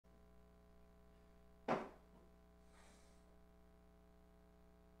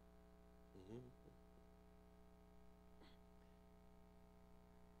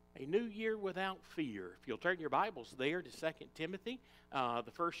A new year without fear. If you'll turn your Bibles there to 2 Timothy,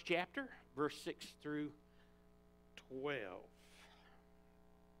 the first chapter, verse 6 through 12.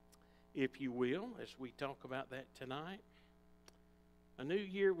 If you will, as we talk about that tonight. A new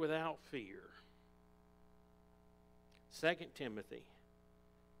year without fear. 2 Timothy,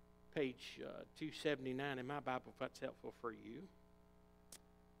 page 279 in my Bible, if that's helpful for you.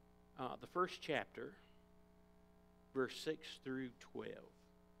 The first chapter, verse 6 through 12.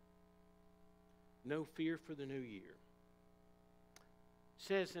 No fear for the new year. It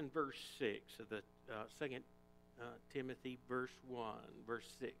says in verse 6 of the 2 Timothy, verse 1, verse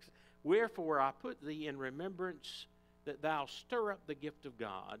 6. Wherefore I put thee in remembrance that thou stir up the gift of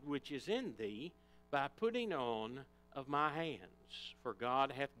God, which is in thee, by putting on of my hands. For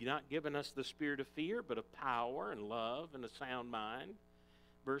God hath not given us the spirit of fear, but of power and love and a sound mind.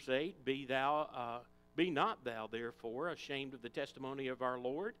 Verse 8, Be not thou therefore ashamed of the testimony of our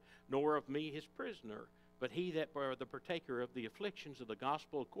Lord, nor of me his prisoner, but he that were the partaker of the afflictions of the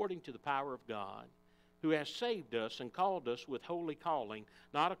gospel according to the power of God, who has saved us and called us with holy calling,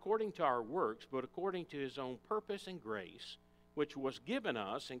 not according to our works, but according to his own purpose and grace, which was given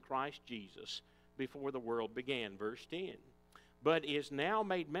us in Christ Jesus before the world began. Verse 10, But is now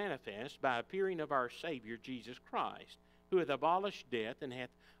made manifest by appearing of our Savior Jesus Christ, who hath abolished death and hath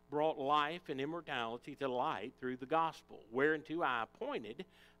brought life and immortality to light through the gospel, whereunto I appointed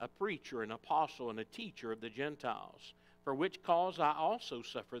a preacher, an apostle, and a teacher of the Gentiles. For which cause I also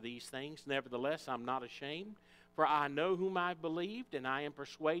suffer these things. Nevertheless, I'm not ashamed, for I know whom I believed, and I am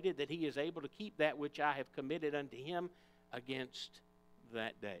persuaded that he is able to keep that which I have committed unto him against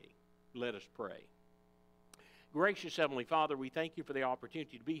that day. Let us pray. Gracious Heavenly Father, we thank you for the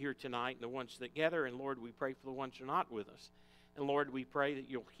opportunity to be here tonight and the ones that gather. And Lord, we pray for the ones who are not with us. And Lord, we pray that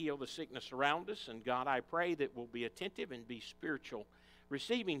you'll heal the sickness around us. And God, I pray that we'll be attentive and be spiritual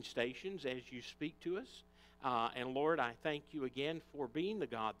receiving stations as you speak to us. And Lord, I thank you again for being the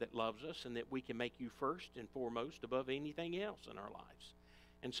God that loves us and that we can make you first and foremost above anything else in our lives.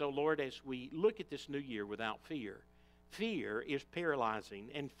 And so, Lord, as we look at this new year without fear, fear is paralyzing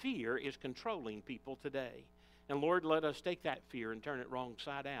and fear is controlling people today. And Lord, let us take that fear and turn it wrong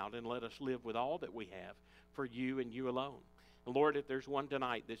side out and let us live with all that we have for you and you alone. And Lord, if there's one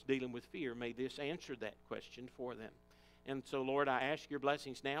tonight that's dealing with fear, may this answer that question for them. And so, Lord, I ask your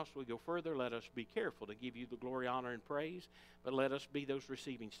blessings now as we go further. Let us be careful to give you the glory, honor, and praise, but let us be those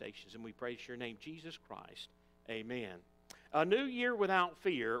receiving stations. And we praise your name, Jesus Christ. Amen. A new year without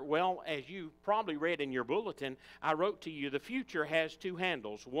fear. Well, as you probably read in your bulletin, I wrote to you the future has two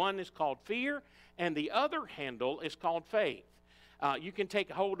handles. One is called fear, and the other handle is called faith. You can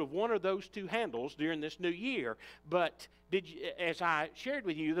take hold of one of those two handles during this new year. But as I shared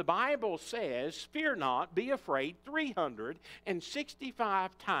with you, the Bible says, fear not, be afraid,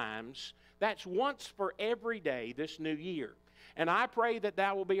 365 times. That's once for every day this new year. And I pray that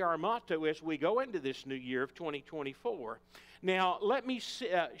that will be our motto as we go into this new year of 2024. Now, let me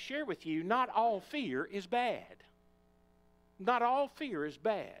share with you, not all fear is bad. Not all fear is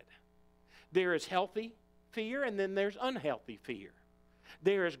bad. There is healthy fear, and then there's unhealthy fear.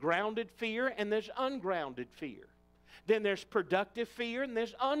 There is grounded fear, and there's ungrounded fear. Then there's productive fear, and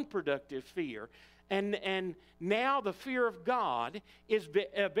there's unproductive fear. And now the fear of God is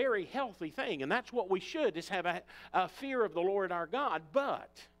a very healthy thing, and that's what we should, is have a fear of the Lord our God. But,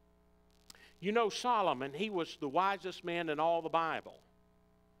 you know, Solomon, he was the wisest man in all the Bible.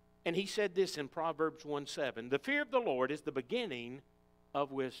 And he said this in Proverbs 1:7, the fear of the Lord is the beginning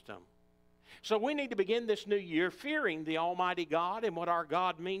of wisdom. So we need to begin this new year fearing the Almighty God and what our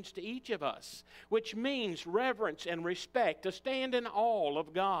God means to each of us, which means reverence and respect, to stand in awe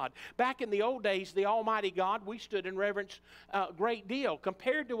of God. Back in the old days, the Almighty God, we stood in reverence a great deal.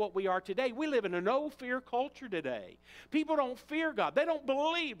 Compared to what we are today, we live in a no-fear culture today. People don't fear God. They don't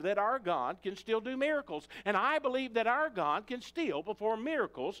believe that our God can still do miracles. And I believe that our God can still perform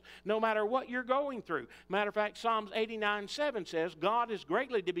miracles no matter what you're going through. Matter of fact, Psalms 89:7 says, God is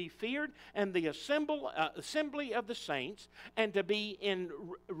greatly to be feared and the assembly of the saints, and to be in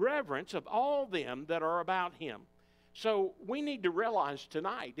reverence of all them that are about him. So we need to realize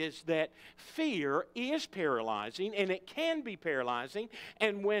tonight is that fear is paralyzing, and it can be paralyzing.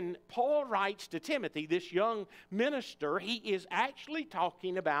 And when Paul writes to Timothy, this young minister, he is actually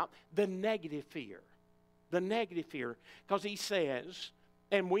talking about the negative fear. The negative fear, because he says,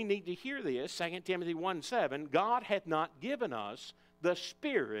 and we need to hear this, 2 Timothy 1:7, God hath not given us the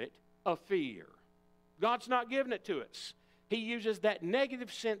spirit of fear. God's not giving it to us. He uses that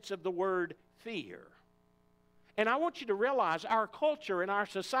negative sense of the word fear. And I want you to realize our culture and our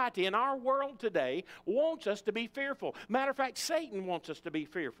society and our world today wants us to be fearful. Matter of fact, Satan wants us to be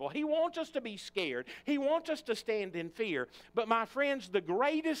fearful. He wants us to be scared. He wants us to stand in fear. But my friends, the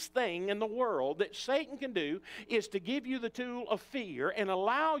greatest thing in the world that Satan can do is to give you the tool of fear and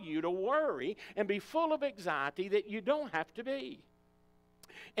allow you to worry and be full of anxiety that you don't have to be.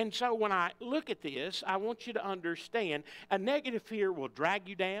 And so when I look at this, I want you to understand a negative fear will drag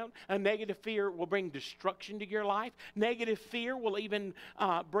you down. A negative fear will bring destruction to your life. Negative fear will even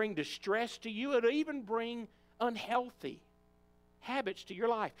bring distress to you. It'll even bring unhealthy habits to your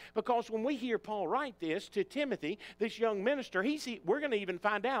life. Because when we hear Paul write this to Timothy, this young minister, we're going to even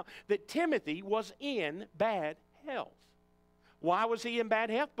find out that Timothy was in bad health. Why was he in bad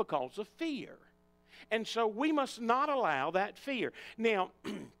health? Because of fear. And so we must not allow that fear. Now,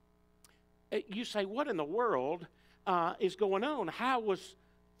 you say, what in the world is going on? How was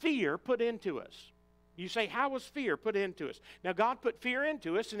fear put into us? You say, how was fear put into us? Now, God put fear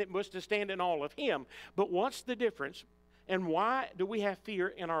into us, and it was to stand in awe of Him. But what's the difference? And why do we have fear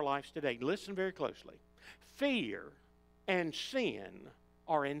in our lives today? Listen very closely. Fear and sin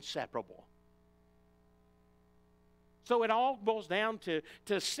are inseparable. So it all boils down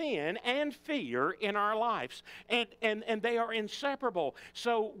to sin and fear in our lives. And they are inseparable.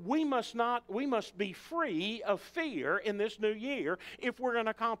 So we must be free of fear in this new year if we're going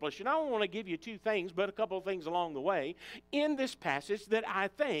to accomplish. And I don't want to give you two things, but a couple of things along the way in this passage that I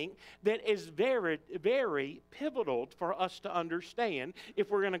think that is very, very pivotal for us to understand if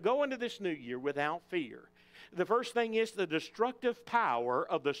we're going to go into this new year without fear. The first thing is the destructive power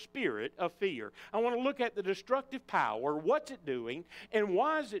of the spirit of fear. I want to look at the destructive power, what's it doing, and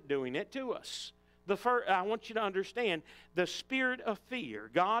why is it doing it to us. I want you to understand the spirit of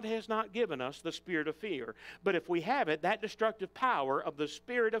fear. God has not given us the spirit of fear. But if we have it, that destructive power of the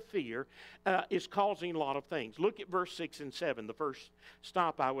spirit of fear is causing a lot of things. Look at verse 6 and 7, the first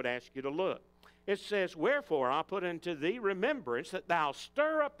stop I would ask you to look. It says, "Wherefore I put into thee remembrance that thou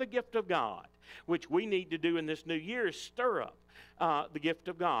stir up the gift of God," which we need to do in this new year is stir up the gift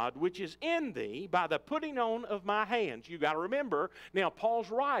of God, which is in thee by the putting on of my hands. You got to remember, now Paul's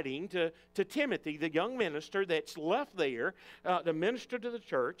writing to Timothy, the young minister that's left there to minister to the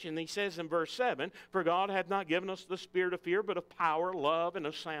church, and he says in verse 7, "For God hath not given us the spirit of fear, but of power, love, and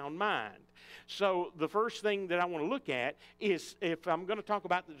a sound mind." So the first thing that I want to look at is, if I'm going to talk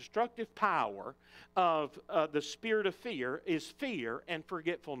about the destructive power of the spirit of fear, is fear and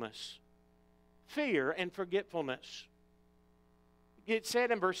forgetfulness. Fear and forgetfulness. It said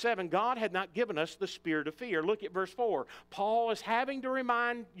in verse 7, God had not given us the spirit of fear. Look at verse 4. Paul is having to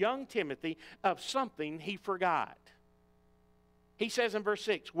remind young Timothy of something he forgot. He says in verse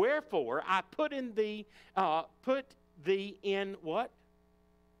 6, "Wherefore I put thee in" what?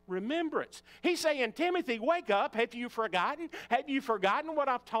 Remembrance. He's saying, Timothy, wake up. Have you forgotten? Have you forgotten what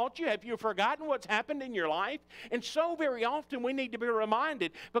I've taught you? Have you forgotten what's happened in your life? And so very often we need to be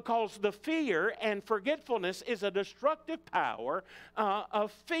reminded, because the fear and forgetfulness is a destructive power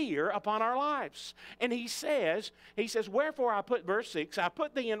of fear upon our lives. And he says, "Wherefore I put," verse 6, "I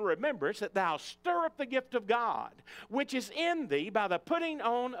put thee in remembrance that thou stir up the gift of God, which is in thee by the putting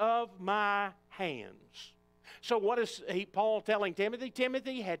on of my hands." So what is Paul telling Timothy?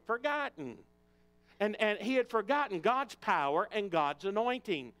 Timothy had forgotten. And he had forgotten God's power and God's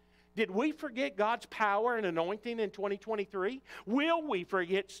anointing. Did we forget God's power and anointing in 2023? Will we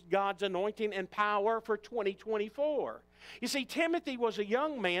forget God's anointing and power for 2024? You see, Timothy was a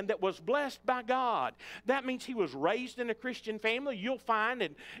young man that was blessed by God. That means he was raised in a Christian family. You'll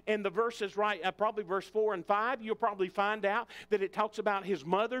find in the verses, probably verse 4 and 5, you'll probably find out that it talks about his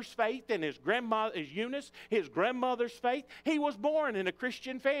mother's faith and his Eunice, his grandmother's faith. He was born in a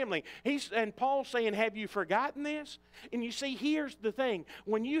Christian family. And Paul's saying, have you forgotten this? And you see, here's the thing.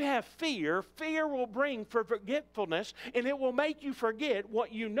 When you have fear, fear will bring forgetfulness, and it will make you forget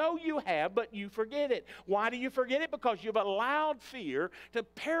what you know you have, but you forget it. Why do you forget it? Because you've allowed fear to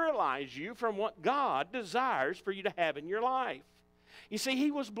paralyze you from what God desires for you to have in your life. You see, he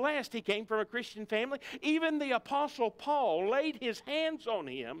was blessed. He came from a Christian family. Even the Apostle Paul laid his hands on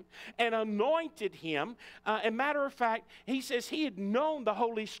him and anointed him. And matter of fact, he says he had known the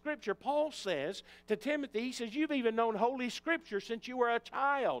Holy Scripture. Paul says to Timothy, he says, you've even known Holy Scripture since you were a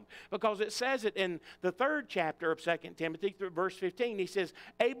child. Because it says it in the 3rd chapter of 2 Timothy, through verse 15. He says,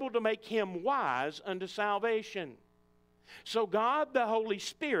 able to make him wise unto salvation. So God, the Holy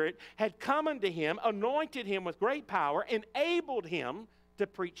Spirit, had come unto him, anointed him with great power, enabled him to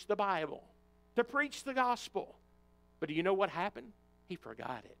preach the Bible, to preach the gospel. But do you know what happened? He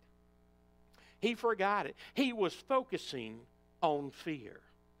forgot it. He forgot it. He was focusing on fear.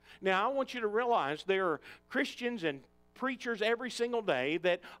 Now, I want you to realize there are Christians and preachers every single day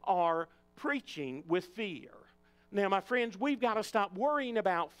that are preaching with fear. Now, my friends, we've got to stop worrying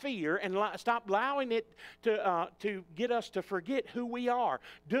about fear and stop allowing it to get us to forget who we are.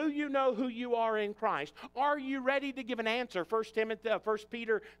 Do you know who you are in Christ? Are you ready to give an answer? 1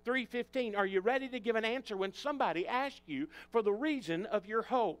 Peter 3:15. Are you ready to give an answer when somebody asks you for the reason of your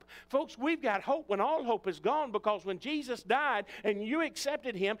hope? Folks, we've got hope when all hope is gone, because when Jesus died and you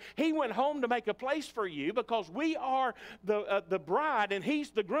accepted Him, He went home to make a place for you, because we are the bride and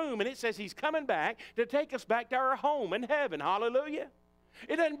He's the groom, and it says He's coming back to take us back to our home in heaven. Hallelujah.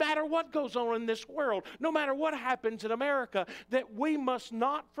 It doesn't matter what goes on in this world, no matter what happens in America, that we must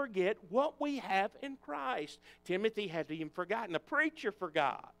not forget what we have in Christ. Timothy had even forgotten. The preacher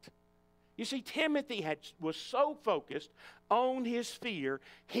forgot. You see, Timothy was so focused on his fear,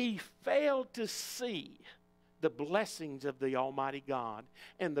 he failed to see the blessings of the Almighty God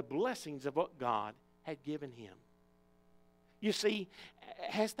and the blessings of what God had given him. You see,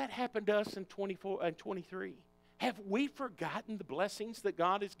 has that happened to us in 24 and 23? Have we forgotten the blessings that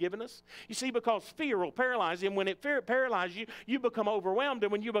God has given us? You see, because fear will paralyze you, and when it paralyzes you, you become overwhelmed,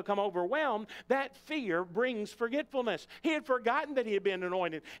 and when you become overwhelmed, that fear brings forgetfulness. He had forgotten that he had been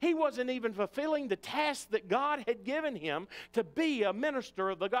anointed. He wasn't even fulfilling the task that God had given him to be a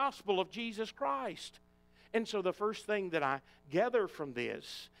minister of the gospel of Jesus Christ. And so the first thing that I gather from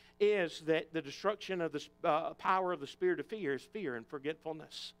this is that the destruction of the power of the spirit of fear is fear and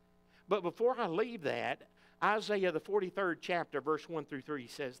forgetfulness. But before I leave that, Isaiah, the 43rd chapter, verse 1 through 3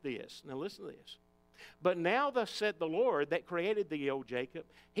 says this. Now listen to this. But now thus said the Lord that created thee, O Jacob,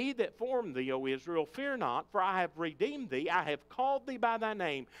 He that formed thee, O Israel, fear not, for I have redeemed thee. I have called thee by thy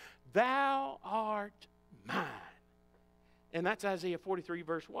name. Thou art mine. And that's Isaiah 43,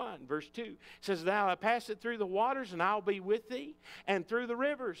 verse 1. Verse 2 says, Thou hast passed through the waters, and I'll be with thee, and through the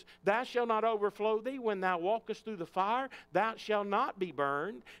rivers. Thou shalt not overflow thee. When thou walkest through the fire, thou shalt not be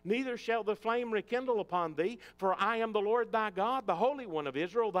burned, neither shall the flame rekindle upon thee. For I am the Lord thy God, the Holy One of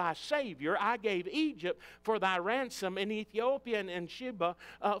Israel, thy Savior. I gave Egypt for thy ransom, and Ethiopia and Sheba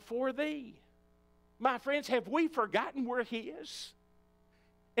for thee. My friends, have we forgotten where He is?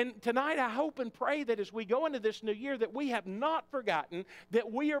 And tonight I hope and pray that as we go into this new year that we have not forgotten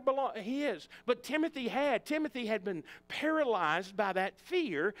that we are His. But Timothy had been paralyzed by that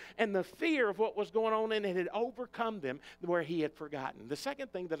fear and the fear of what was going on, and it had overcome them where he had forgotten. The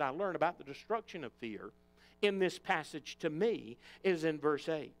second thing that I learned about the destruction of fear in this passage to me is in verse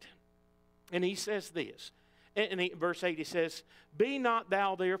 8. And he says this. In verse 8 he says, Be not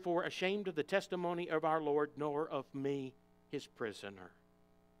thou therefore ashamed of the testimony of our Lord, nor of me his prisoner.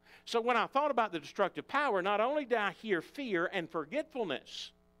 So when I thought about the destructive power, not only did I hear fear and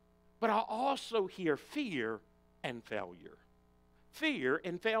forgetfulness, but I also hear fear and failure. Fear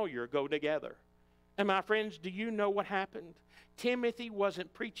and failure go together. And my friends, do you know what happened? Timothy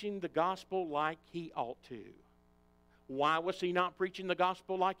wasn't preaching the gospel like he ought to. Why was he not preaching the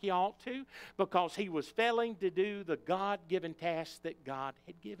gospel like he ought to? Because he was failing to do the God-given task that God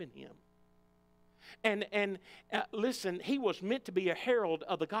had given him. And listen, he was meant to be a herald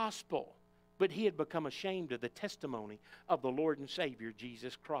of the gospel, but he had become ashamed of the testimony of the Lord and Savior,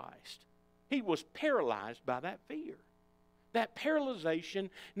 Jesus Christ. He was paralyzed by that fear. That paralyzation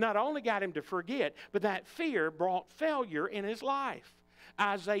not only got him to forget, but that fear brought failure in his life.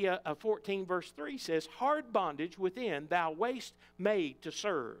 Isaiah 14 verse 3 says, Hard bondage within thou wast made to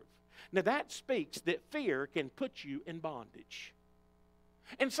serve. Now that speaks that fear can put you in bondage.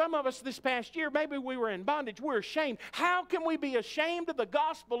 And some of us this past year, maybe we were in bondage. We're ashamed. How can we be ashamed of the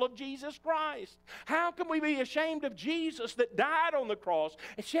gospel of Jesus Christ? How can we be ashamed of Jesus that died on the cross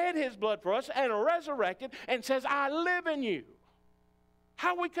and shed His blood for us and resurrected and says, I live in you?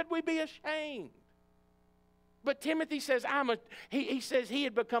 How could we be ashamed? But Timothy says, he says he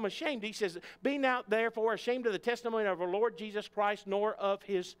had become ashamed. He says, Be not therefore ashamed of the testimony of our Lord Jesus Christ, nor of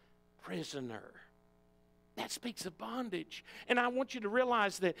His prisoner. That speaks of bondage. And I want you to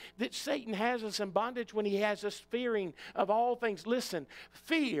realize that Satan has us in bondage when he has us fearing of all things. Listen,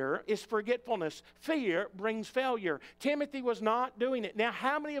 fear is forgetfulness. Fear brings failure. Timothy was not doing it. Now,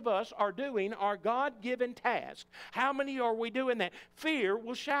 how many of us are doing our God-given task? How many are we doing that? Fear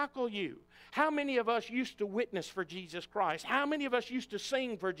will shackle you. How many of us used to witness for Jesus Christ? How many of us used to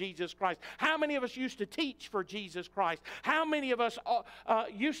sing for Jesus Christ? How many of us used to teach for Jesus Christ? How many of us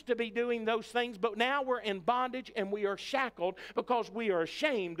used to be doing those things, but now we're in bondage and we are shackled because we are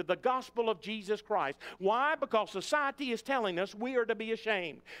ashamed of the gospel of Jesus Christ? Why? Because society is telling us we are to be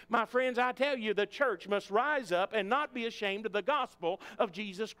ashamed. My friends, I tell you, the church must rise up and not be ashamed of the gospel of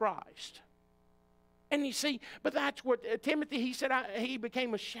Jesus Christ. And you see, but that's what Timothy, he said, he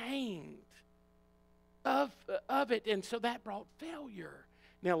became ashamed of it. And so that brought failure.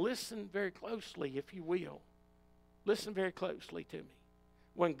 Now listen very closely, if you will. Listen very closely to me.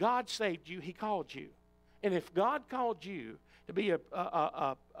 When God saved you, he called you. And if God called you to be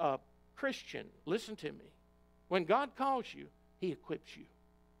a Christian, listen to me. When God calls you, he equips you.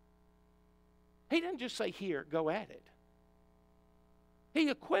 He doesn't just say, here, go at it. He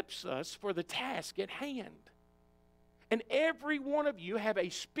equips us for the task at hand. And every one of you have a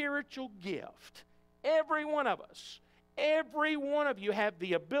spiritual gift. Every one of us. Every one of you have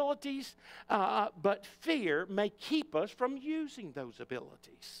the abilities, but fear may keep us from using those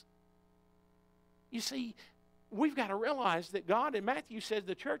abilities. You see, we've got to realize that God, in Matthew says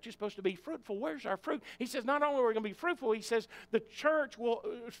the church is supposed to be fruitful. Where's our fruit? He says not only are we going to be fruitful, he says the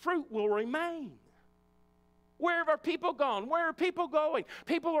fruit will remain. Where have our people gone? Where are people going?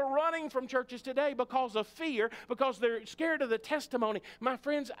 People are running from churches today because of fear, because they're scared of the testimony. My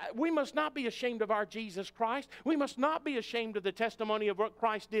friends, we must not be ashamed of our Jesus Christ. We must not be ashamed of the testimony of what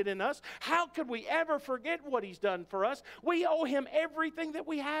Christ did in us. How could we ever forget what he's done for us? We owe him everything that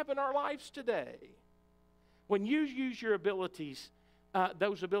we have in our lives today. When you use your abilities,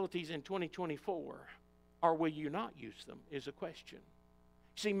 those abilities in 2024, or will you not use them, is a question.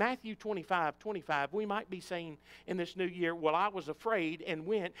 See, Matthew 25, we might be saying in this new year, well, I was afraid and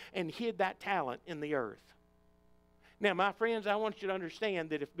went and hid that talent in the earth. Now, my friends, I want you to understand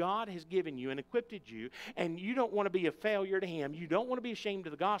that if God has given you and equipped you, and you don't want to be a failure to him, you don't want to be ashamed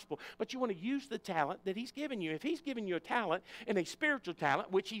of the gospel, but you want to use the talent that he's given you. If he's given you a talent and a spiritual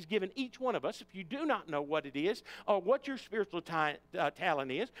talent, which he's given each one of us, if you do not know what it is or what your spiritual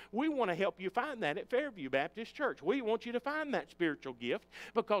talent is, we want to help you find that at Fairview Baptist Church. We want you to find that spiritual gift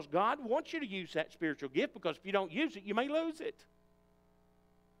because God wants you to use that spiritual gift, because if you don't use it, you may lose it.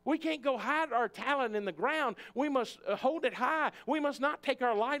 We can't go hide our talent in the ground. We must hold it high. We must not take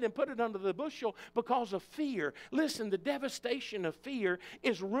our light and put it under the bushel because of fear. Listen, the devastation of fear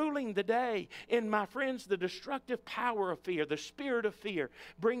is ruling the day. And my friends, the destructive power of fear, the spirit of fear,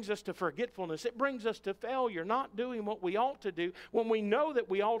 brings us to forgetfulness. It brings us to failure, not doing what we ought to do when we know that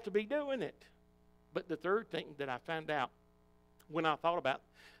we ought to be doing it. But the third thing that I found out when I thought about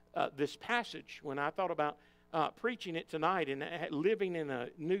this passage, when I thought about preaching it tonight and living in a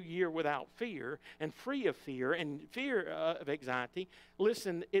new year without fear and free of fear and fear of anxiety,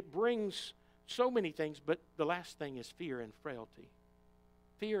 listen, it brings so many things, but the last thing is fear and frailty.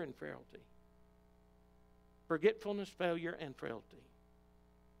 Fear and frailty. Forgetfulness, failure, and frailty.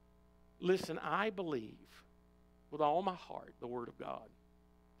 Listen, I believe with all my heart the Word of God.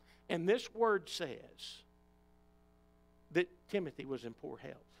 And this Word says that Timothy was in poor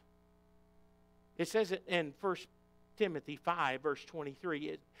health. It says it in 1 Timothy 5, verse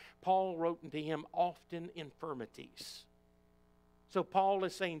 23. Paul wrote unto him often infirmities. So Paul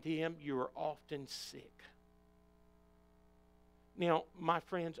is saying to him, you are often sick. Now, my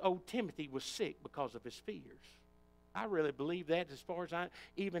friends, old Timothy was sick because of his fears. I really believe that, as far as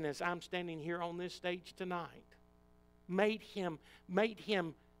even as I'm standing here on this stage tonight, made him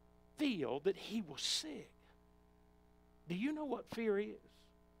feel that he was sick. Do you know what fear is?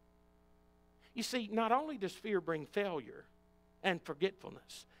 You see, not only does fear bring failure and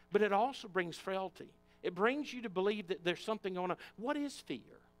forgetfulness, but it also brings frailty. It brings you to believe that there's something going on. What is fear?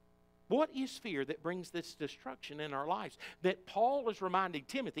 What is fear that brings this destruction in our lives? That Paul is reminding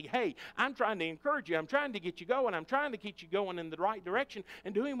Timothy, hey, I'm trying to encourage you. I'm trying to get you going. I'm trying to get you going in the right direction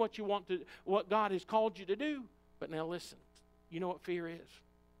and doing what you want to, what God has called you to do. But now listen, you know what fear is?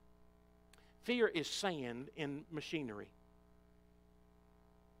 Fear is sand in machinery.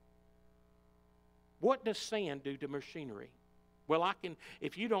 What does sand do to machinery? Well,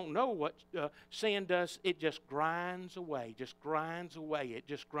 if you don't know what sand does, it just grinds away, It just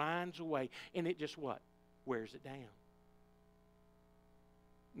grinds away, and it just what? Wears it down.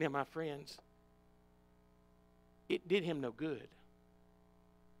 Now, my friends, it did him no good.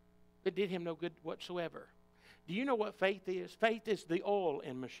 It did him no good whatsoever. Do you know what faith is? Faith is the oil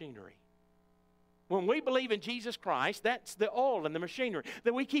in machinery. When we believe in Jesus Christ, that's the oil in the machinery.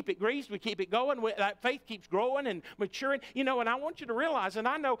 That we keep it greased, we keep it going, that faith keeps growing and maturing. You know, and I want you to realize, and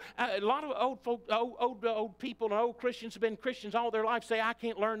I know a lot of old people and old Christians have been Christians all their life, say, I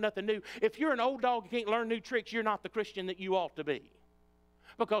can't learn nothing new. If you're an old dog and can't learn new tricks, you're not the Christian that you ought to be.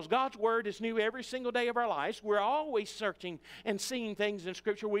 Because God's Word is new every single day of our lives. We're always searching and seeing things in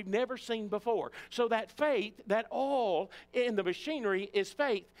Scripture we've never seen before. So that faith, that oil in the machinery is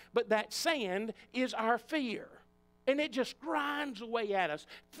faith, but that sand is our fear. And it just grinds away at us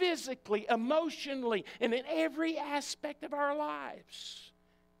physically, emotionally, and in every aspect of our lives.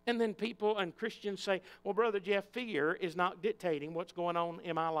 And then people and Christians say, well, Brother Jeff, fear is not dictating what's going on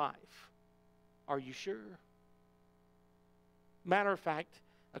in my life. Are you sure? Matter of fact,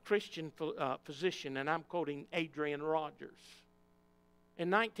 a Christian physician, and I'm quoting Adrian Rogers. In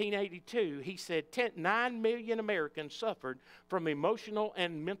 1982, he said 9 million Americans suffered from emotional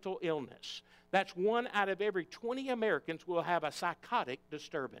and mental illness. That's 1 out of every 20 Americans will have a psychotic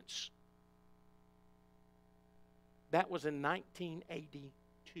disturbance. That was in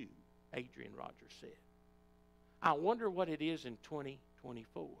 1982, Adrian Rogers said. I wonder what it is in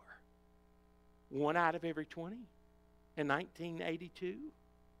 2024. 1 out of every 20 in 1982?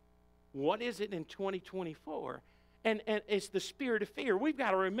 What is it in 2024? And it's the spirit of fear. We've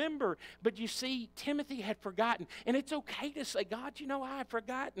got to remember. But you see, Timothy had forgotten. And it's okay to say, God, you know, I've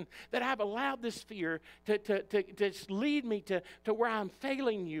forgotten that I've allowed this fear to lead me to where I'm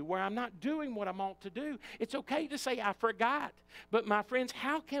failing you, where I'm not doing what I'm ought to do. It's okay to say, I forgot. But my friends,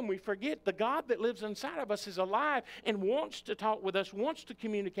 how can we forget? The God that lives inside of us is alive and wants to talk with us, wants to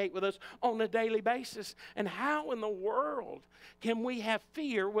communicate with us on a daily basis. And how in the world can we have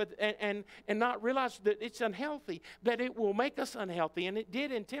fear and not realize that it's unhealthy? That it will make us unhealthy, and it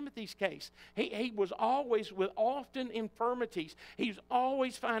did in Timothy's case. He was always with often infirmities. He's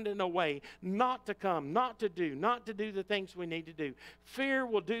always finding a way not to come, not to do the things we need to do. Fear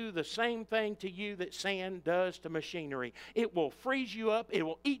will do the same thing to you that sand does to machinery. It will freeze you up, it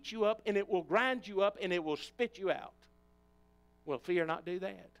will eat you up, and it will grind you up, and it will spit you out. Will fear not do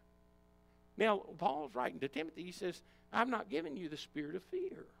that? Now, Paul's writing to Timothy. He says, I've not given you the spirit of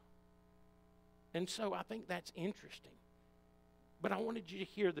fear. And so I think that's interesting. But I wanted you to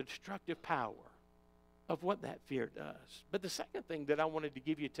hear the destructive power of what that fear does. But the second thing that I wanted to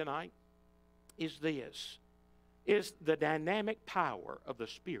give you tonight is this, is the dynamic power of the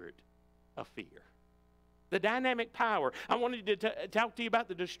spirit of fear. The dynamic power. I wanted to talk to you about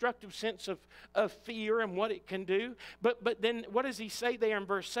the destructive sense of fear and what it can do. But then what does he say there in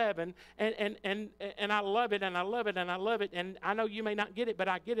verse 7? And I love it, and I love it, and I love it. And I know you may not get it, but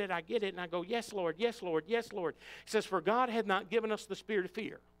I get it, I get it. And I go, yes, Lord, yes, Lord, yes, Lord. He says, for God hath not given us the spirit of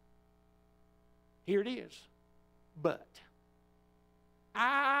fear. Here it is. But.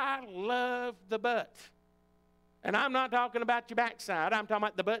 I love the but. And I'm not talking about your backside. I'm talking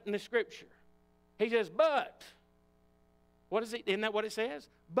about the but in the Scripture. He says, but. What is it? Isn't that what it says?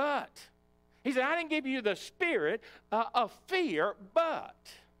 But. He said, I didn't give you the spirit of fear, but.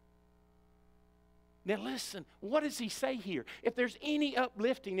 Now listen, what does he say here? If there's any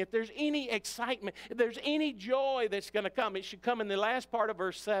uplifting, if there's any excitement, if there's any joy that's going to come, it should come in the last part of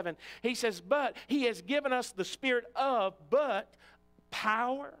verse 7. He says, but he has given us the spirit of, but,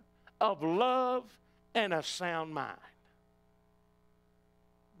 power, of love, and a sound mind.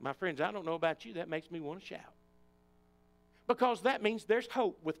 My friends, I don't know about you, that makes me want to shout. Because that means there's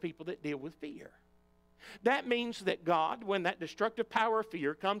hope with people that deal with fear. That means that God, when that destructive power of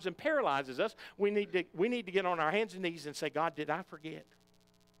fear comes and paralyzes us, we need to get on our hands and knees and say, God, did I forget?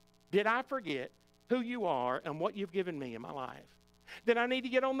 Did I forget who you are and what you've given me in my life? Then I need to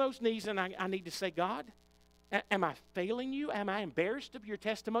get on those knees and I need to say, God, am I failing you? Am I embarrassed of your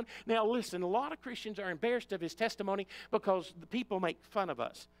testimony? Now listen, a lot of Christians are embarrassed of his testimony because the people make fun of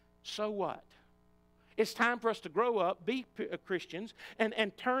us. So what? It's time for us to grow up, be Christians, and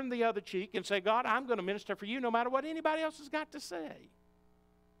turn the other cheek and say, God, I'm going to minister for you no matter what anybody else has got to say.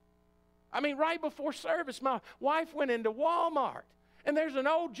 I mean, right before service, my wife went into Walmart. And there's an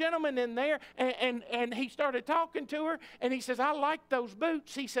old gentleman in there, and he started talking to her, and he says, I like those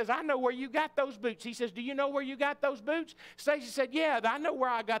boots. He says, I know where you got those boots. He says, do you know where you got those boots? Stacy said, yeah, I know where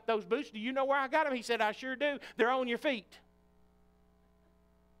I got those boots. Do you know where I got them? He said, I sure do. They're on your feet.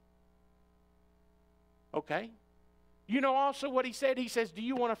 Okay. You know also what he said? He says, do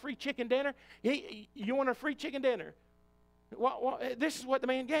you want a free chicken dinner? You want a free chicken dinner? Well, this is what the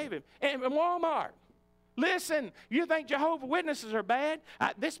man gave him. And Walmart. Listen, you think Jehovah's Witnesses are bad?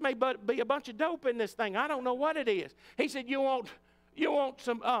 This may be a bunch of dope in this thing. I don't know what it is. He said, you want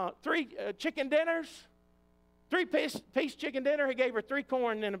some 3 chicken dinners? 3-piece chicken dinner? He gave her 3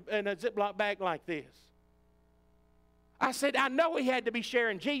 corn in a Ziploc bag like this. I said, I know he had to be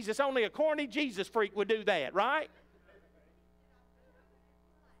sharing Jesus. Only a corny Jesus freak would do that, right?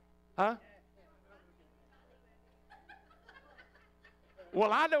 Huh?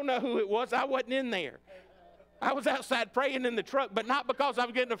 Well, I don't know who it was. I wasn't in there. I was outside praying in the truck, but not because I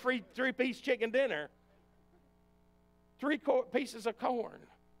was getting a free 3-piece chicken dinner. 3 pieces of corn.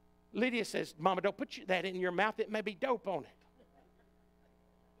 Lydia says, Mama, don't put that in your mouth. It may be dope on it.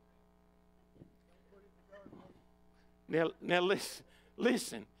 Now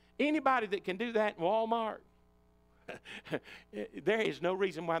listen. Anybody that can do that in Walmart, There is no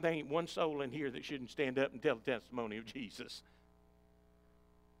reason why there ain't one soul in here that shouldn't stand up and tell the testimony of Jesus.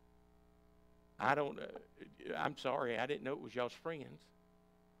 I'm sorry, I didn't know it was y'all's friends.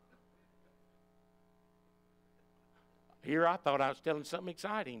 Here I thought I was telling something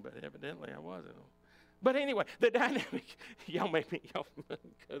exciting, but evidently I wasn't. But anyway, the dynamic, y'all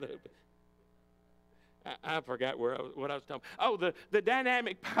cut up. I forgot what I was talking about. Oh, the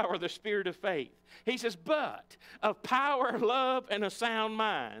dynamic power of the spirit of faith. He says, but of power, love, and a sound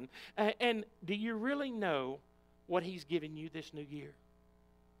mind. And do you really know what he's given you this new year?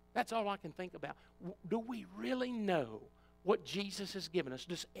 That's all I can think about. Do we really know what Jesus has given us?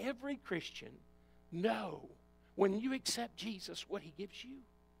 Does every Christian know when you accept Jesus what he gives you?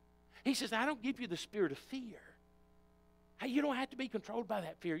 He says, I don't give you the spirit of fear. You don't have to be controlled by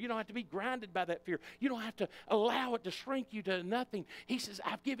that fear. You don't have to be grounded by that fear. You don't have to allow it to shrink you to nothing. He says,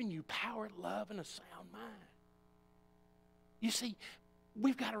 I've given you power, love, and a sound mind. You see,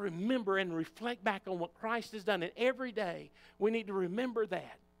 we've got to remember and reflect back on what Christ has done. And every day, we need to remember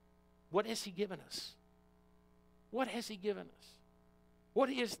that. What has he given us? What has he given us? What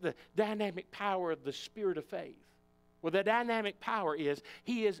is the dynamic power of the spirit of faith? Well, the dynamic power is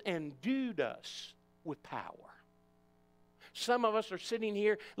he has endued us with power. Some of us are sitting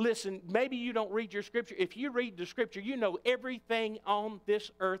here, listen, maybe you don't read your scripture. If you read the scripture, you know everything on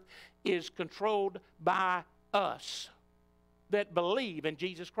this earth is controlled by us that believe in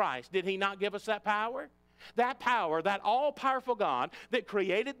Jesus Christ. Did he not give us that power? That power, that all-powerful God that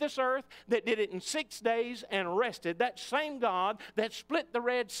created this earth, that did it in 6 days and rested, that same God that split the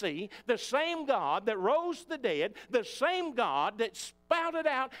Red Sea, the same God that rose the dead, the same God that spouted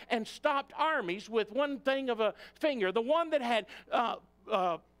out and stopped armies with one thing of a finger, the one that had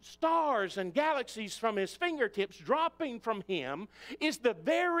stars and galaxies from his fingertips dropping from him, is the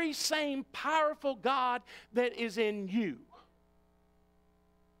very same powerful God that is in you.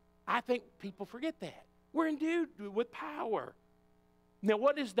 I think people forget that. We're endued with power. Now,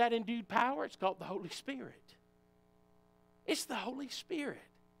 what is that endued power? It's called the Holy Spirit. It's the Holy Spirit.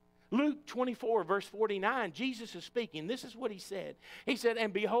 Luke 24, verse 49, Jesus is speaking. This is what he said. He said,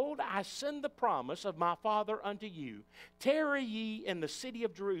 and behold, I send the promise of my Father unto you. Tarry ye in the city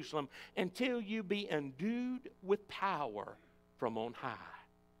of Jerusalem until you be endued with power from on high.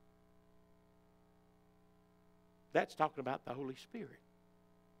 That's talking about the Holy Spirit.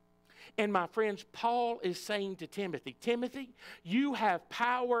 And my friends, Paul is saying to Timothy, Timothy, you have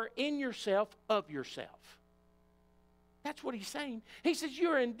power in yourself of yourself. That's what he's saying. He says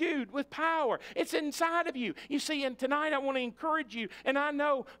you're endued with power. It's inside of you. You see, and tonight I want to encourage you, and I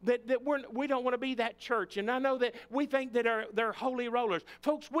know that we don't want to be that church, and I know that we think that they're holy rollers.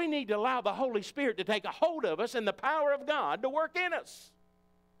 Folks, we need to allow the Holy Spirit to take a hold of us and the power of God to work in us.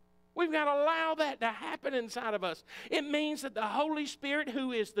 We've got to allow that to happen inside of us. It means that the Holy Spirit,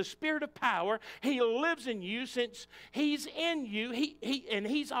 who is the Spirit of power, he lives in you. Since he's in you, and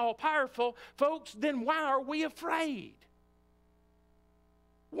he's all-powerful, folks, then why are we afraid?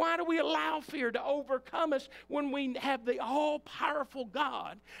 Why do we allow fear to overcome us when we have the all-powerful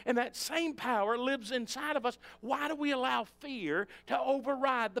God and that same power lives inside of us? Why do we allow fear to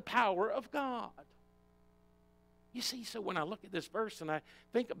override the power of God? You see, so when I look at this verse and I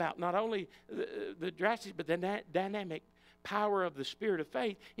think about not only the drastic, but the dynamic power of the Spirit of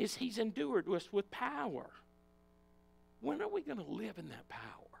faith, is he's endued us with power. When are we going to live in that power?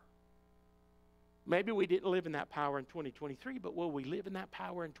 Maybe we didn't live in that power in 2023, but will we live in that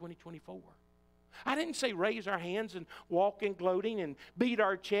power in 2024? I didn't say raise our hands and walk in gloating and beat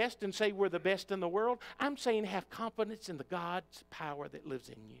our chest and say we're the best in the world. I'm saying have confidence in the God's power that lives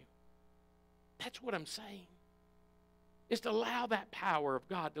in you. That's what I'm saying. Is to allow that power of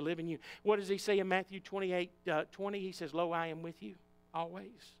God to live in you. What does he say in Matthew 28:20? He says, lo, I am with you always.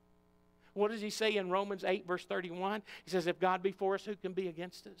 What does he say in Romans 8, verse 31? He says, if God be for us, who can be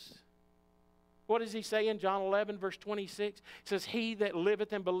against us? What does he say in John 11, verse 26? He says, he that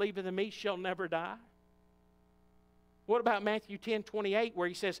liveth and believeth in me shall never die. What about Matthew 10:28, where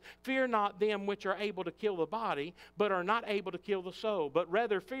he says, fear not them which are able to kill the body, but are not able to kill the soul, but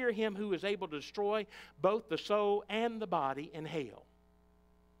rather fear him who is able to destroy both the soul and the body in hell.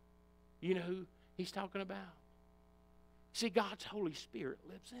 You know who he's talking about? See, God's Holy Spirit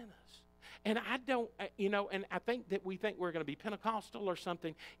lives in us. And I don't, and I think that we think we're going to be Pentecostal or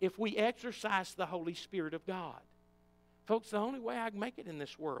something if we exercise the Holy Spirit of God. Folks, the only way I can make it in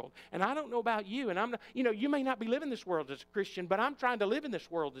this world, and I don't know about you, and I'm not, you may not be living this world as a Christian, but I'm trying to live in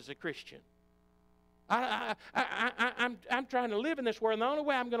this world as a Christian. I'm trying to live in this world, and the only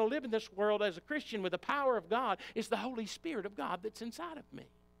way I'm going to live in this world as a Christian with the power of God is the Holy Spirit of God that's inside of me.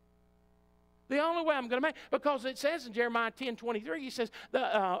 The only way I'm going to make, because it says in Jeremiah 10:23, he says,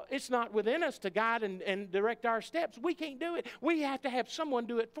 it's not within us to guide and direct our steps. We can't do it. We have to have someone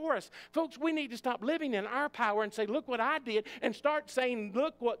do it for us. Folks, we need to stop living in our power and say, look what I did, and start saying,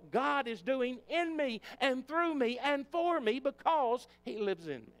 look what God is doing in me and through me and for me because he lives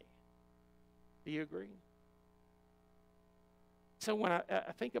in me. Do you agree? So when I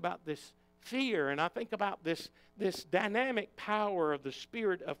think about this fear, and I think about this dynamic power of the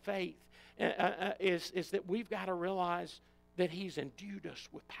spirit of faith, is that we've got to realize that he's endued us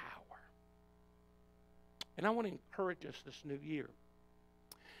with power. And I want to encourage us this new year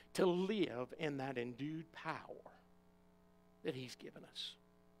to live in that endued power that he's given us.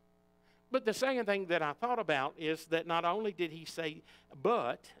 But the second thing that I thought about is that not only did he say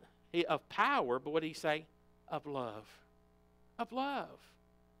of power, but what did he say? Of love. Of love.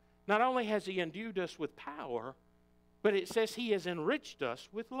 Not only has he endued us with power, but it says he has enriched us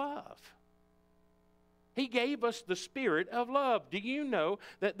with love. He gave us the spirit of love. Do you know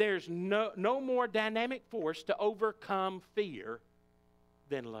that there's no more dynamic force to overcome fear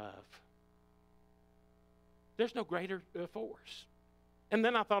than love? There's no greater force. And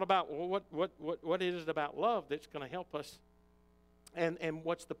then I thought about, well, what is it about love that's going to help us? And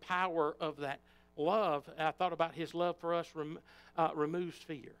what's the power of that love? I thought about his love for us removes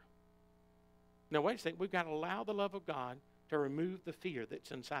fear. Now, wait a second. We've got to allow the love of God to remove the fear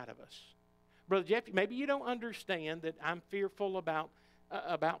that's inside of us. Brother Jeff, maybe you don't understand that I'm fearful about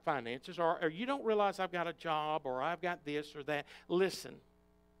finances, or you don't realize I've got a job, or I've got this or that. Listen,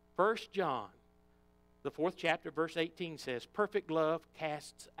 1 John, the 4th chapter, verse 18 says, perfect love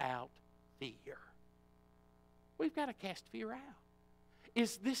casts out fear. We've got to cast fear out.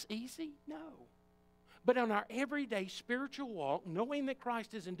 Is this easy? No. But on our everyday spiritual walk, knowing that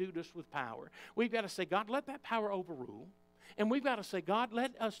Christ has endued us with power, we've got to say, God, let that power overrule. And we've got to say, God,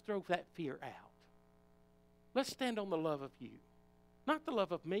 let us throw that fear out. Let's stand on the love of you. Not the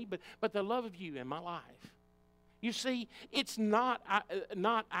love of me, but the love of you in my life. You see, it's not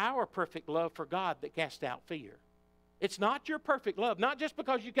our perfect love for God that casts out fear. It's not your perfect love. Not just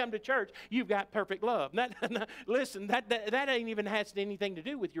because you come to church, you've got perfect love. Listen, that ain't even has anything to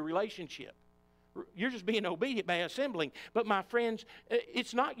do with your relationship. You're just being obedient by assembling. But my friends,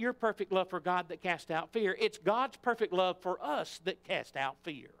 it's not your perfect love for God that casts out fear. It's God's perfect love for us that casts out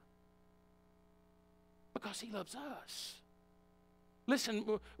fear. Because he loves us.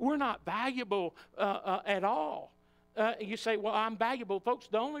 Listen, we're not valuable at all. You say, well, I'm valuable. Folks,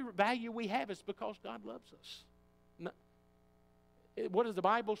 the only value we have is because God loves us. What does the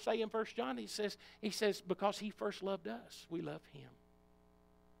Bible say in 1 John? He says, because he first loved us, we love him.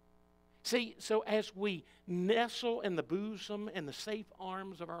 See, so as we nestle in the bosom and the safe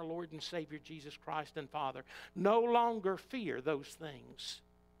arms of our Lord and Savior Jesus Christ and Father, no longer fear those things.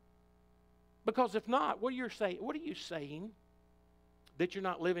 Because if not, what are you saying? That you're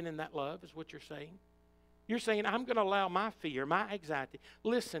not living in that love is what you're saying? You're saying, I'm going to allow my fear, my anxiety.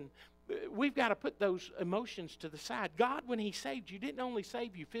 Listen, we've got to put those emotions to the side. God, when he saved you, didn't only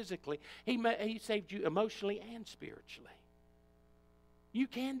save you physically. He saved you emotionally and spiritually. You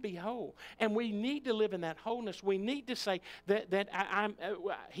can be whole. And we need to live in that wholeness. We need to say that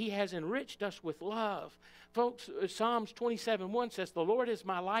he has enriched us with love. Folks, Psalms 27:1 says, the Lord is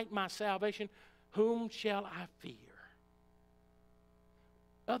my light, my salvation. Whom shall I fear?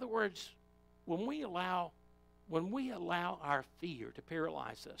 In other words, when we allow our fear to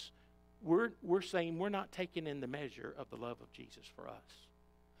paralyze us, we're saying we're not taking in the measure of the love of Jesus for us.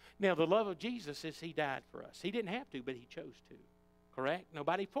 Now, the love of Jesus is he died for us. He didn't have to, but he chose to. Correct?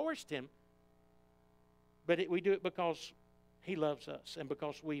 Nobody forced him. But we do it because he loves us and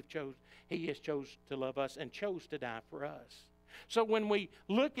because he has chose to love us and chose to die for us. So when we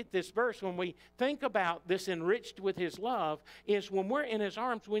look at this verse, when we think about this enriched with his love, is when we're in his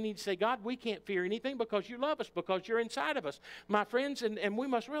arms, we need to say, God, we can't fear anything because you love us, because you're inside of us. My friends, and we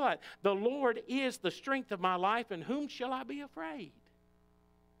must realize, the Lord is the strength of my life, and whom shall I be afraid?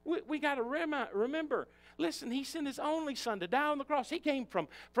 We got to remember, listen, he sent his only son to die on the cross. He came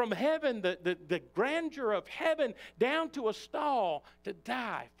from heaven, the grandeur of heaven, down to a stall to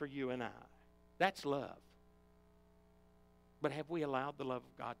die for you and I. That's love. But have we allowed the love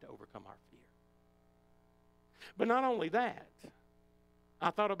of God to overcome our fear? But not only that, I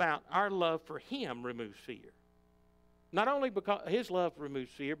thought about our love for him removes fear. Not only because his love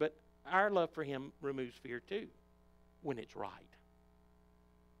removes fear, but our love for him removes fear too, when it's right.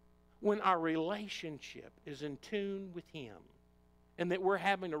 When our relationship is in tune with him and that we're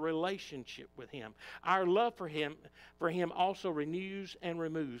having a relationship with Him. Our love for Him also renews and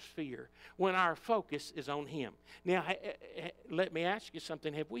removes fear when our focus is on Him. Now, let me ask you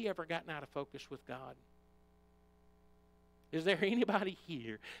something. Have we ever gotten out of focus with God? Is there anybody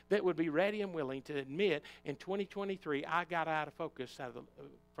here that would be ready and willing to admit in 2023, I got out of focus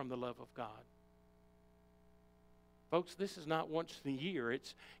from the love of God? Folks, this is not once a year.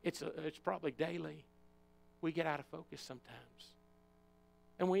 It's probably daily. We get out of focus sometimes.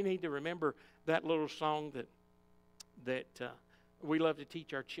 And we need to remember that little song that we love to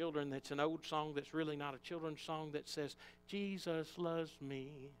teach our children. That's an old song that's really not a children's song that says, Jesus loves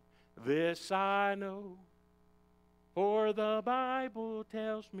me, this I know. For the Bible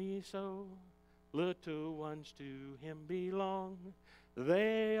tells me so. Little ones to Him belong.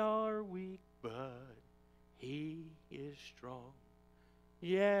 They are weak, but He is strong.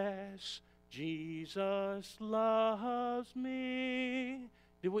 Yes, Jesus loves me.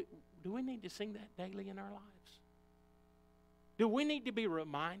 Do we need to sing that daily in our lives? Do we need to be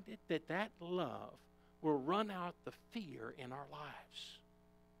reminded that that love will run out the fear in our lives?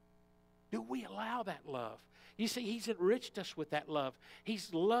 Do we allow that love? You see, He's enriched us with that love.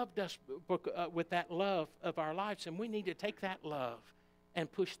 He's loved us with that love of our lives, and we need to take that love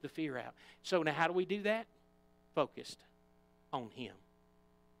and push the fear out. So now how do we do that? Focused on Him.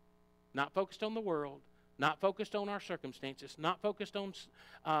 Not focused on the world, not focused on our circumstances, not focused on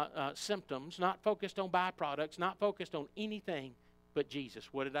symptoms, not focused on byproducts, not focused on anything but Jesus.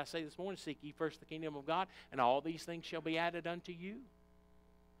 What did I say this morning? Seek ye first the kingdom of God, and all these things shall be added unto you.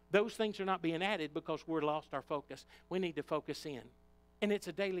 Those things are not being added because we're lost our focus. We need to focus in. And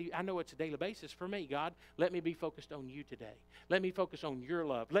I know it's a daily basis for me. God, let me be focused on you today. Let me focus on your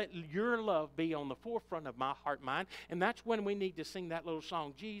love. Let your love be on the forefront of my heart and mind. And that's when we need to sing that little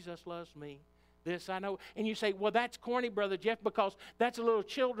song, Jesus loves me, this I know. And you say, well, that's corny, Brother Jeff, because that's a little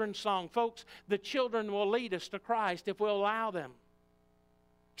children's song. Folks, the children will lead us to Christ if we'll allow them.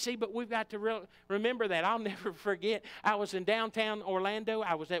 See, but we've got to remember that. I'll never forget, I was in downtown Orlando.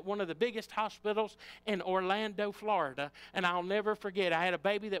 I was at one of the biggest hospitals in Orlando, Florida, and I'll never forget, I had a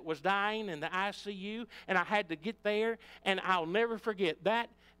baby that was dying in the ICU, and I had to get there, and I'll never forget, that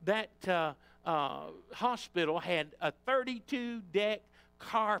hospital had a 32-deck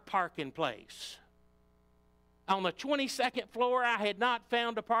car parking place. On the 22nd floor, I had not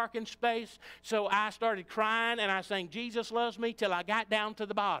found a parking space, so I started crying, and I sang, Jesus loves me, till I got down to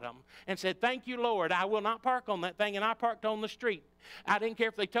the bottom and said, thank you, Lord. I will not park on that thing, and I parked on the street. I didn't care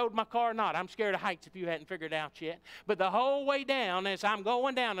if they towed my car or not. I'm scared of heights if you hadn't figured it out yet. But the whole way down, as I'm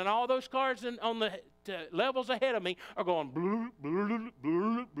going down, and all those cars on the levels ahead of me are going bloop, bloop,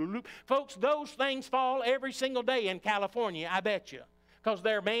 bloop, bloop. Folks, those things fall every single day in California, I bet you, because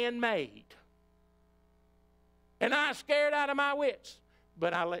they're man-made. And I was scared out of my wits.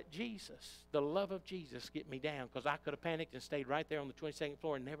 But I let Jesus, the love of Jesus, get me down, because I could have panicked and stayed right there on the 22nd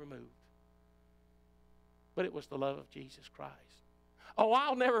floor and never moved. But it was the love of Jesus Christ. Oh,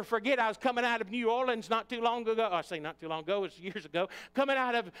 I'll never forget, I was coming out of New Orleans not too long ago. I say not too long ago, it was years ago. Coming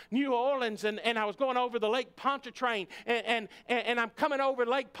out of New Orleans, and I was going over the Lake Pontchartrain. And I'm coming over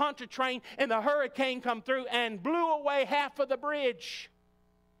Lake Pontchartrain, and the hurricane come through and blew away half of the bridge.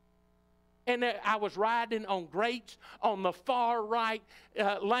 And I was riding on grates on the far right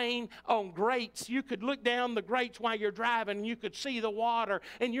lane on grates. You could look down the grates while you're driving, and you could see the water.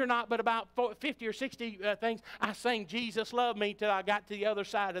 And you're not but about 50 or 60 things. I sang Jesus Love Me till I got to the other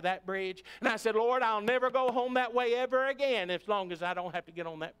side of that bridge. And I said, Lord, I'll never go home that way ever again as long as I don't have to get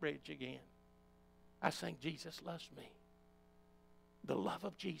on that bridge again. I sang Jesus Loves Me. The love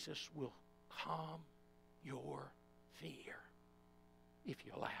of Jesus will calm your fear if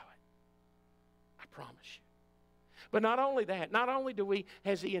you allow it. I promise you. But not only that, not only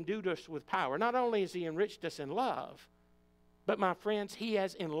has He endued us with power, not only has He enriched us in love, but my friends, He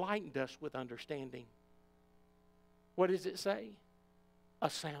has enlightened us with understanding. What does it say? A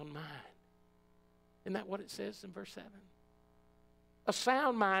sound mind. Isn't that what it says in verse 7? A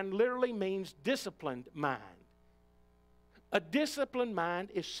sound mind literally means disciplined mind. A disciplined mind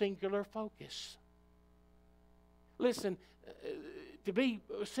is singular focus. Listen, to be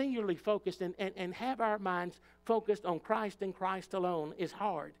singularly focused and have our minds focused on Christ and Christ alone is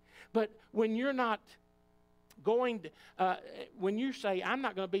hard. But when you're not going to, when you say, I'm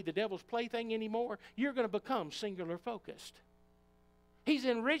not going to be the devil's plaything anymore, you're going to become singular focused. He's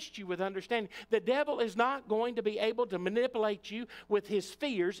enriched you with understanding. The devil is not going to be able to manipulate you with his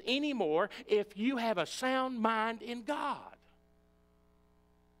fears anymore if you have a sound mind in God.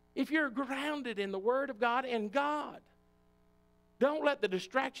 If you're grounded in the Word of God and God. Don't let the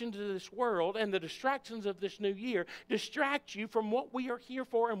distractions of this world and the distractions of this new year distract you from what we are here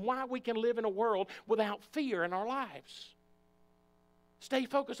for and why we can live in a world without fear in our lives. Stay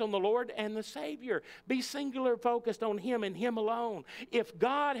focused on the Lord and the Savior. Be singular focused on Him and Him alone. If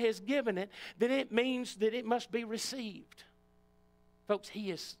God has given it, then it means that it must be received. Folks, He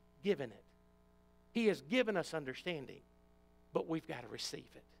has given it. He has given us understanding, but we've got to receive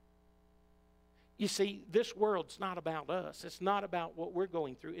it. You see, this world's not about us. It's not about what we're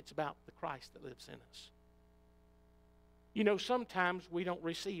going through. It's about the Christ that lives in us. You know, sometimes we don't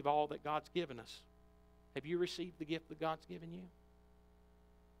receive all that God's given us. Have you received the gift that God's given you?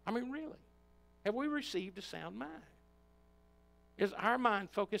 I mean, really. Have we received a sound mind? Is our mind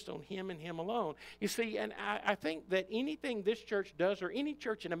focused on Him and Him alone? You see, and I think that anything this church does, or any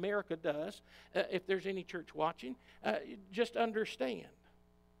church in America does, if there's any church watching, just understand.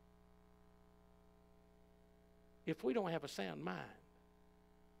 If we don't have a sound mind,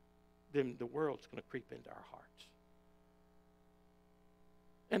 then the world's going to creep into our hearts.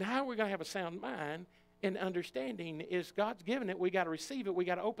 And how are we going to have a sound mind and understanding is God's given it. We got to receive it. We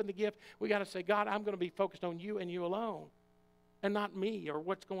got to open the gift. We got to say, God, I'm going to be focused on you and you alone, and not me or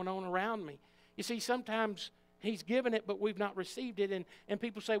what's going on around me. You see, sometimes He's given it, but we've not received it. And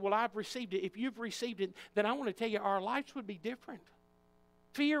people say, well, I've received it. If you've received it, then I want to tell you, our lives would be different.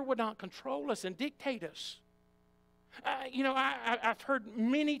 Fear would not control us and dictate us. I've heard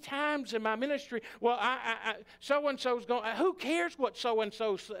many times in my ministry, well, so-and-so's going, who cares what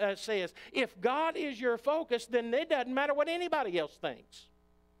so-and-so says? If God is your focus, then it doesn't matter what anybody else thinks.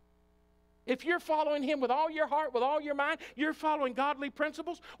 If you're following Him with all your heart, with all your mind, you're following godly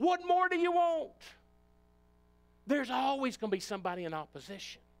principles, what more do you want? There's always going to be somebody in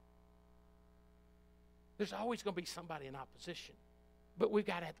opposition. There's always going to be somebody in opposition. But we've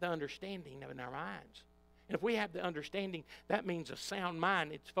got to have the understanding in our minds. And if we have the understanding, that means a sound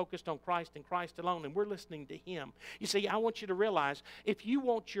mind. It's focused on Christ and Christ alone, and we're listening to Him. You see, I want you to realize, if you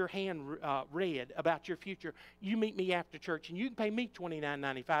want your hand read about your future, you meet me after church, and you can pay me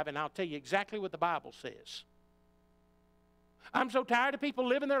 $29.95, and I'll tell you exactly what the Bible says. I'm so tired of people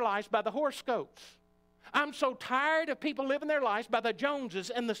living their lives by the horoscopes. I'm so tired of people living their lives by the Joneses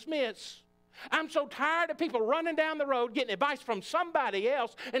and the Smiths. I'm so tired of people running down the road getting advice from somebody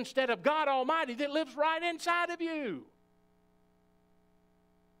else instead of God Almighty that lives right inside of you.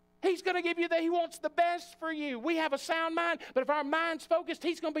 He's going to give you that. He wants the best for you. We have a sound mind, but if our mind's focused,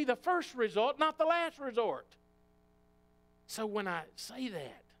 He's going to be the first resort, not the last resort. So when I say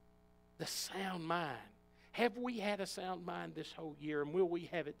that, the sound mind, have we had a sound mind this whole year, and will we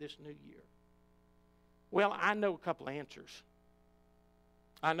have it this new year? Well, I know a couple of answers.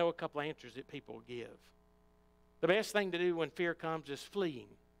 I know a couple of answers that people give. The best thing to do when fear comes is fleeing.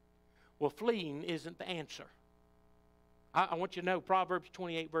 Well, fleeing isn't the answer. I want you to know Proverbs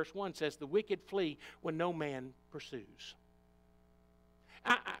 28 verse 1 says, the wicked flee when no man pursues.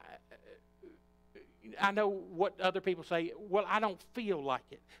 I know what other people say, well, I don't feel like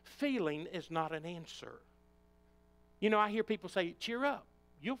it. Feeling is not an answer. You know, I hear people say, cheer up,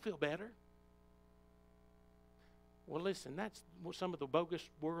 you'll feel better. Well, listen, that's some of the bogus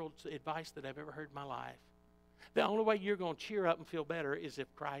world's advice that I've ever heard in my life. The only way you're going to cheer up and feel better is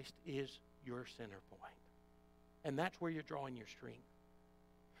if Christ is your center point. And that's where you're drawing your strength.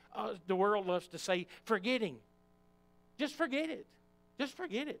 The world loves to say, forgetting. Just forget it. Just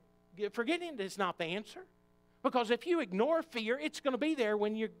forget it. Forgetting is not the answer. Because if you ignore fear, it's going to be there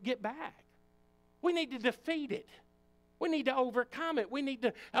when you get back. We need to defeat it. We need to overcome it. We need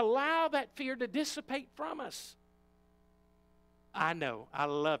to allow that fear to dissipate from us. I know. I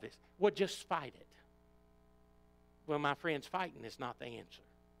love it. Well, just fight it. Well, my friends, fighting is not the answer.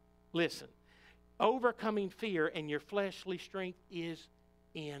 Listen, overcoming fear and your fleshly strength is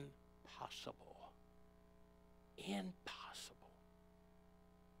impossible. Impossible.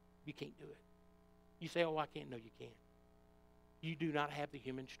 You can't do it. You say, oh, I can't. No, you can't. You do not have the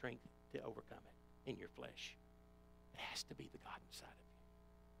human strength to overcome it in your flesh. It has to be the God inside of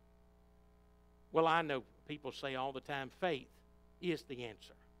you. Well, I know people say all the time, faith is the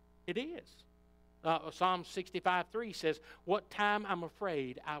answer. It is. Psalm 65:3 says, what time I'm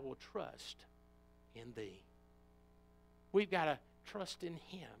afraid, I will trust in Thee. We've got to trust in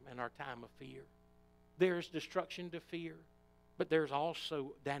Him in our time of fear. There's destruction to fear, but there's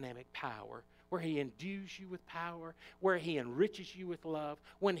also dynamic power where He endues you with power, where He enriches you with love,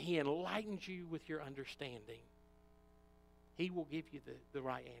 when He enlightens you with your understanding. He will give you the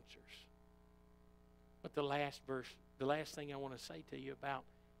right answers. But the last thing I want to say to you about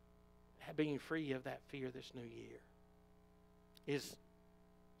being free of that fear this new year is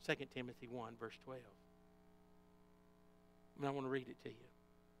 2 Timothy 1, verse 12. And I want to read it to you.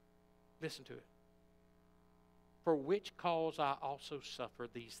 Listen to it. For which cause I also suffer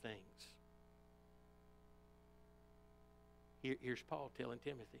these things. Here's Paul telling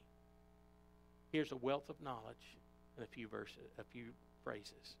Timothy. Here's a wealth of knowledge in a few verses, a few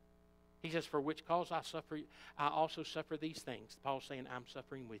phrases. He says, for which cause I also suffer these things. Paul's saying, I'm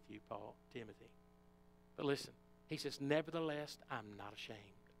suffering with you, Timothy. But listen, he says, nevertheless, I'm not ashamed.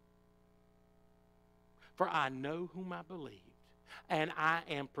 For I know whom I believed, and I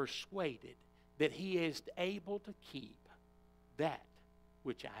am persuaded that he is able to keep that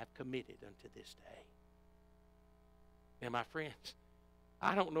which I have committed unto this day. Now, my friends,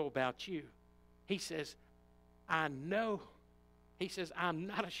 I don't know about you. He says, I know. He says, I'm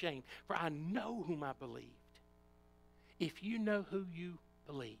not ashamed, for I know whom I believed. If you know who you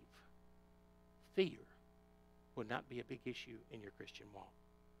believe, fear would not be a big issue in your Christian walk.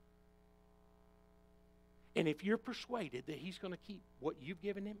 And if you're persuaded that he's going to keep what you've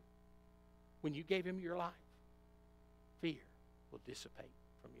given him, when you gave him your life, fear will dissipate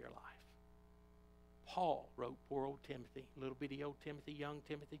from your life. Paul wrote poor old Timothy, little bitty old Timothy, young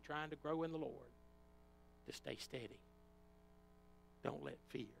Timothy, trying to grow in the Lord, to stay steady. Don't let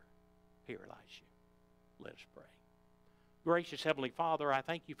fear paralyze you. Let us pray. Gracious Heavenly Father, I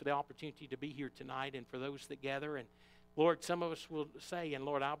thank you for the opportunity to be here tonight and for those that gather. And Lord, some of us will say, and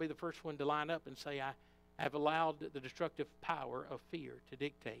Lord, I'll be the first one to line up and say, I have allowed the destructive power of fear to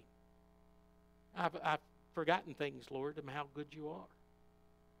dictate. I've forgotten things, Lord, of how good you are.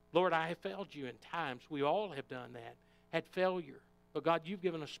 Lord, I have failed you in times. We all have done that, had failure. But God, you've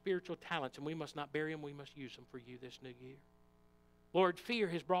given us spiritual talents, and we must not bury them. We must use them for you this new year. Lord, fear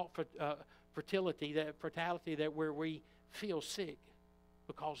has brought fertility, that where we feel sick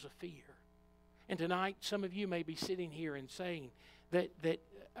because of fear. And tonight, some of you may be sitting here and saying that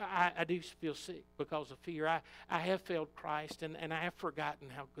I do feel sick because of fear. I have failed Christ, and I have forgotten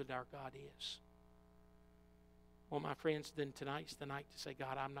how good our God is. Well, my friends, then tonight's the night to say,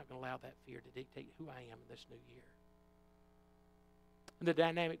 God, I'm not going to allow that fear to dictate who I am in this new year. And the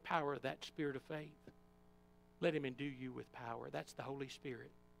dynamic power of that spirit of faith, let him endue you with power. That's the Holy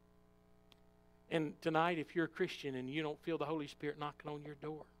Spirit. And tonight, if you're a Christian and you don't feel the Holy Spirit knocking on your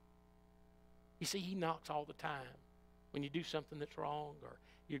door, you see, he knocks all the time. When you do something that's wrong or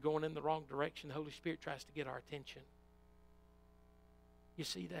you're going in the wrong direction, the Holy Spirit tries to get our attention. You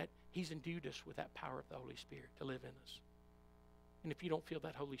see that? He's endued us with that power of the Holy Spirit to live in us. And if you don't feel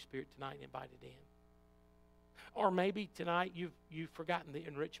that Holy Spirit tonight, invite it in. Or maybe tonight you've forgotten the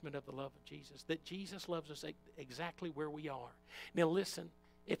enrichment of the love of Jesus, that Jesus loves us exactly where we are. Now listen,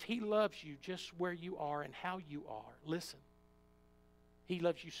 if he loves you just where you are and how you are, listen, he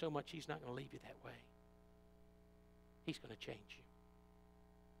loves you so much he's not going to leave you that way. He's going to change you.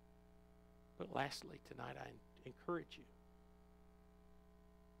 But lastly, tonight I encourage you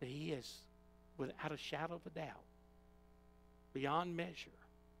that he is, without a shadow of a doubt, beyond measure,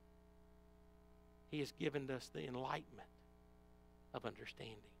 he has given us the enlightenment of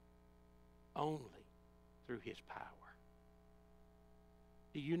understanding only through his power.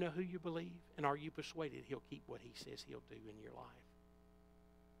 Do you know who you believe? And are you persuaded he'll keep what he says he'll do in your life?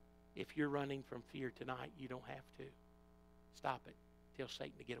 If you're running from fear tonight, you don't have to. Stop it. Tell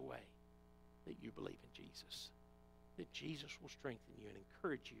Satan to get away. That you believe in Jesus. That Jesus will strengthen you and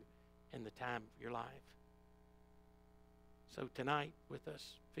encourage you in the time of your life. So tonight, with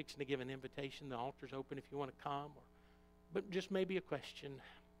us fixing to give an invitation, the altar's open if you want to come. But just maybe a question.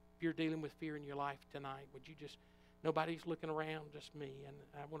 If you're dealing with fear in your life tonight, would you just, nobody's looking around, just me. And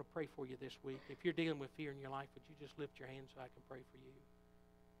I want to pray for you this week. If you're dealing with fear in your life, would you just lift your hand so I can pray for you?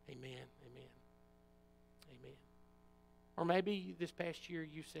 Amen, amen, amen. Or maybe this past year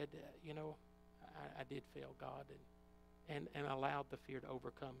you said, I did fail God and allowed the fear to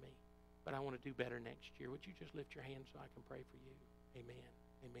overcome me. But I want to do better next year. Would you just lift your hand so I can pray for you? Amen.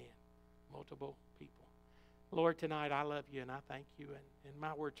 Amen. Multiple people. Lord, tonight I love you and I thank you. And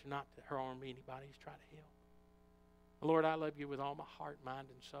my words are not to harm anybody. It's try to help. Lord, I love you with all my heart, mind,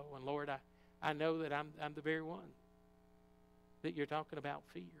 and soul. And Lord, I know that I'm the very one that you're talking about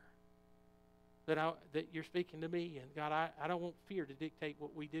fear. That you're speaking to me. And God, I don't want fear to dictate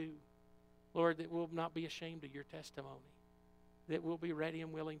what we do. Lord, that we'll not be ashamed of your testimony. That we'll be ready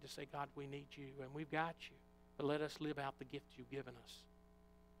and willing to say, God, we need you and we've got you. But let us live out the gifts you've given us.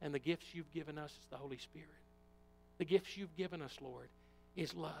 And the gifts you've given us is the Holy Spirit. The gifts you've given us, Lord,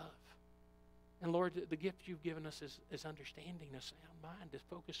 is love. And Lord, the gift you've given us is understanding, a sound mind, to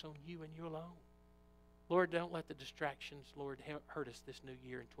focus on you and you alone. Lord, don't let the distractions, Lord, hurt us this new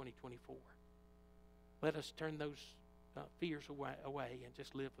year in 2024. Let us turn those fears away and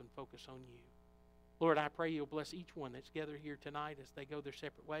just live and focus on you. Lord, I pray you'll bless each one that's gathered here tonight as they go their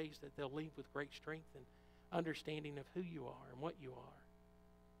separate ways, that they'll leave with great strength and understanding of who you are and what you are.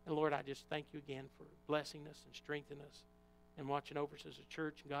 And Lord, I just thank you again for blessing us and strengthening us and watching over us as a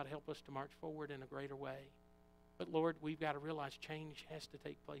church. And God, help us to march forward in a greater way. But Lord, we've got to realize change has to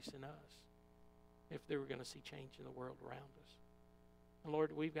take place in us if they were going to see change in the world around us. And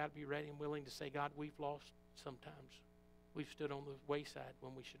Lord, we've got to be ready and willing to say, God, we've lost sometimes. We've stood on the wayside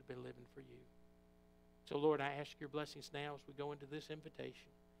when we should have been living for you. So Lord, I ask your blessings now as we go into this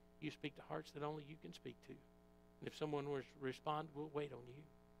invitation. You speak to hearts that only you can speak to. And if someone was to respond, we'll wait on you.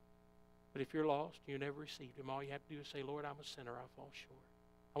 But if you're lost, you never received him, all you have to do is say, Lord, I'm a sinner, I fall short.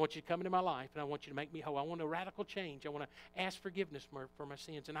 I want you to come into my life, and I want you to make me whole. I want a radical change. I want to ask forgiveness for my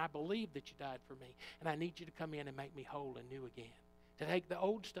sins, and I believe that you died for me, and I need you to come in and make me whole and new again, to take the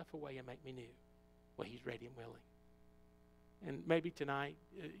old stuff away and make me new. Well, he's ready and willing. And maybe tonight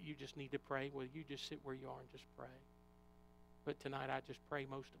you just need to pray. Well, you just sit where you are and just pray. But tonight I just pray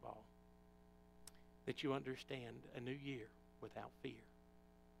most of all that you understand a new year without fear.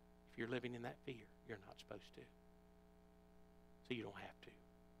 If you're living in that fear, you're not supposed to. So you don't have to.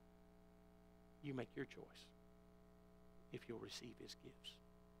 You make your choice if you'll receive his gifts.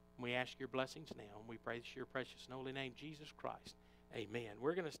 And we ask your blessings now, and we praise your precious and holy name, Jesus Christ. Amen.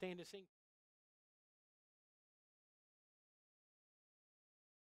 We're going to stand and sing.